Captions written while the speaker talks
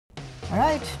All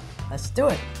right, let's do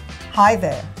it. Hi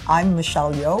there, I'm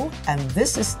Michelle Yeoh, and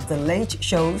this is The Late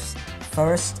Show's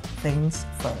First Things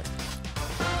First.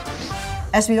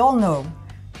 As we all know,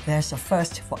 there's a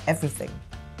first for everything.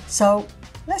 So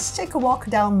let's take a walk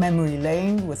down memory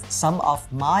lane with some of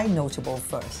my notable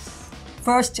firsts.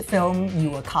 First film you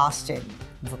were cast in,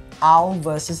 Owl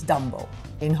vs. Dumbo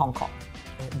in Hong Kong.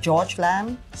 George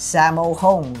Lam, Sammo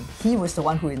Hung. He was the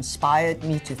one who inspired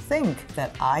me to think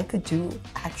that I could do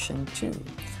action too.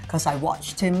 Because I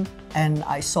watched him and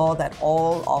I saw that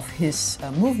all of his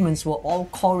movements were all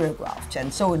choreographed.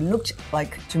 And so it looked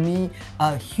like, to me,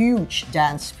 a huge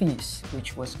dance piece,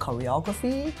 which was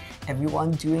choreography,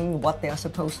 everyone doing what they're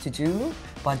supposed to do,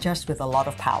 but just with a lot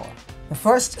of power. The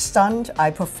first stunt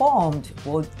I performed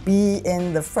would be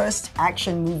in the first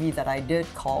action movie that I did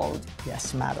called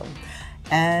Yes, Madam.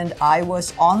 And I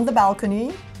was on the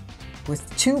balcony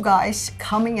with two guys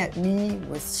coming at me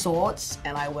with swords,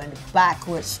 and I went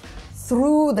backwards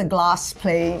through the glass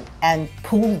plane and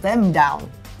pulled them down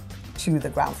to the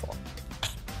ground floor.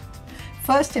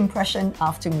 First impression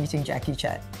after meeting Jackie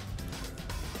Chan.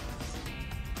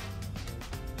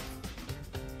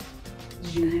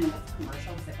 Did you remember the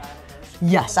commercials that got it?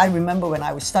 Yes, I remember when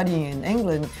I was studying in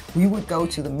England, we would go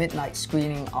to the midnight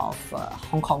screening of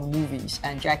Hong Kong movies,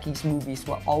 and Jackie's movies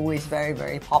were always very,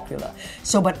 very popular.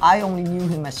 So, but I only knew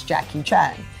him as Jackie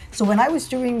Chan. So when I was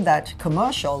doing that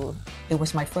commercial, it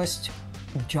was my first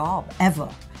job ever.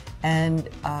 And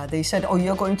they said, oh,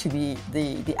 you're going to be,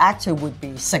 the actor would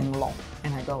be Seng Long.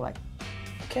 And I go like,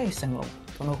 okay, Seng Long,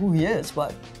 don't know who he is,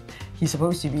 but he's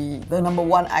supposed to be the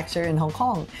 #1 actor in Hong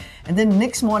Kong. And then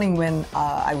next morning when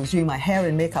I was doing my hair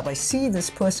and makeup, I see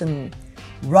this person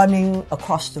running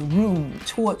across the room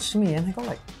towards me, and I go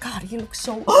like, God, he looks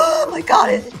so, oh my God,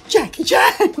 it's Jackie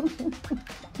Chan.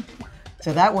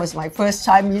 So that was my first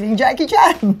time meeting Jackie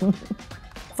Chan.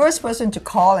 First person to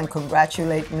call and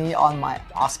congratulate me on my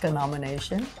Oscar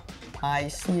nomination, my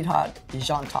sweetheart,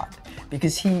 Jean-Todt,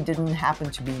 because he didn't happen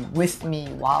to be with me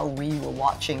while we were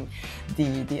watching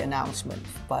the announcement.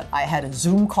 But I had a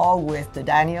Zoom call with the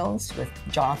Daniels, with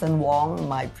Jonathan Wong,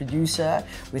 my producer,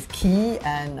 with Key,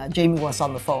 and Jamie was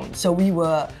on the phone. So we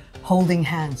were holding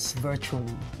hands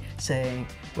virtually, saying,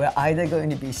 we're either going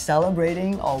to be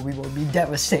celebrating or we will be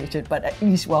devastated, but at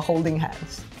least we're holding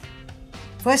hands.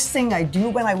 First thing I do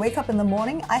when I wake up in the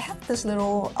morning, I have this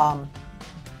little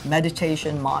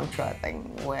meditation mantra thing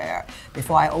where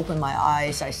before I open my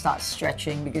eyes, I start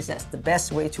stretching, because that's the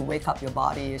best way to wake up your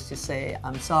body, is to say,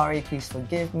 I'm sorry, please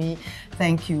forgive me,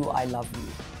 thank you, I love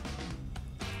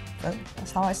you. So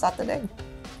that's how I start the day.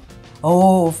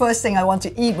 Oh, first thing I want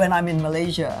to eat when I'm in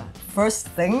Malaysia. First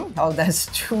thing? Oh, there's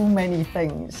too many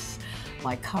things.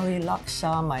 My curry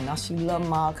laksa, my nasi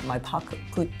lemak, my pak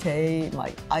kut teh,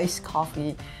 my iced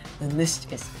coffee, the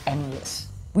list is endless.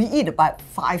 We eat about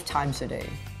 5 times a day.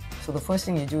 So the first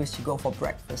thing you do is you go for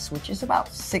breakfast, which is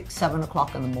about 6, 7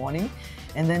 o'clock in the morning.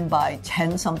 And then by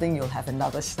 10 something, you'll have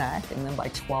another snack. And then by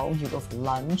 12, you go for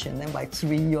lunch. And then by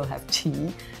 3, you'll have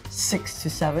tea. 6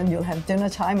 to 7, you'll have dinner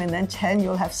time. And then 10,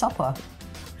 you'll have supper.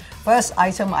 First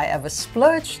item I ever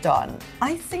splurged on,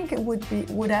 I think it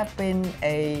would have been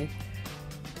a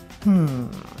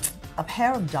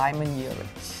pair of diamond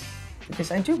earrings. Because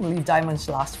I do believe diamonds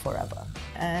last forever.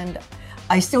 And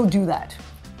I still do that.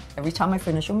 Every time I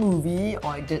finish a movie or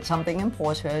I did something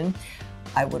important,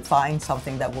 I would find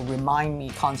something that will remind me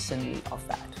constantly of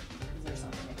that. Is there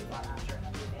something that you got after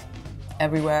everything?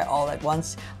 Everywhere, all at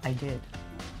once, I did.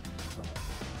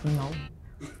 No.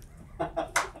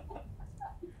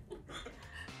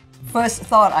 First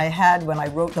thought I had when I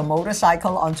rode the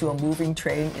motorcycle onto a moving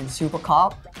train in Super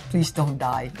Cop, please don't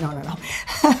die. No, no, no.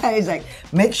 It's like,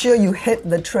 make sure you hit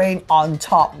the train on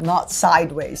top, not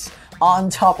sideways,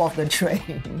 on top of the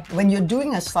train. When you're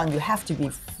doing a stunt, you have to be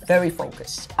very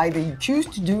focused. Either you choose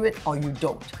to do it or you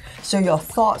don't. So your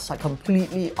thoughts are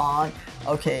completely on,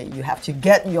 okay, you have to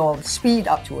get your speed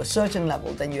up to a certain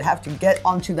level, then you have to get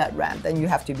onto that ramp, then you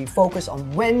have to be focused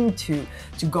on when to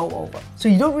go over. So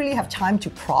you don't really have time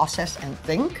to process and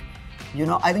think. You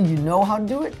know, either you know how to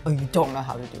do it or you don't know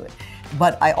how to do it.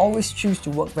 But I always choose to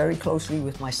work very closely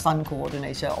with my stunt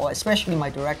coordinator, or especially my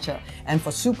director. And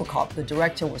for Super Cop, the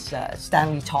director was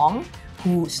Stanley Tong,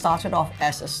 who started off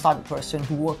as a stunt person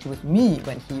who worked with me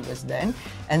when he was then.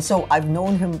 And so I've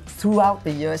known him throughout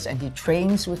the years, and he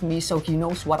trains with me, so he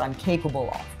knows what I'm capable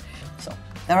of. So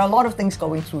there are a lot of things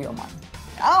going through your mind.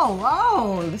 Oh,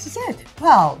 wow, this is it.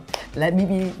 Well, let me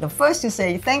be the first to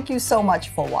say thank you so much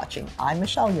for watching. I'm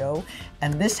Michelle Yeoh,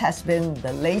 and this has been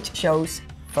The Late Show's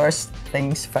First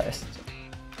Things First.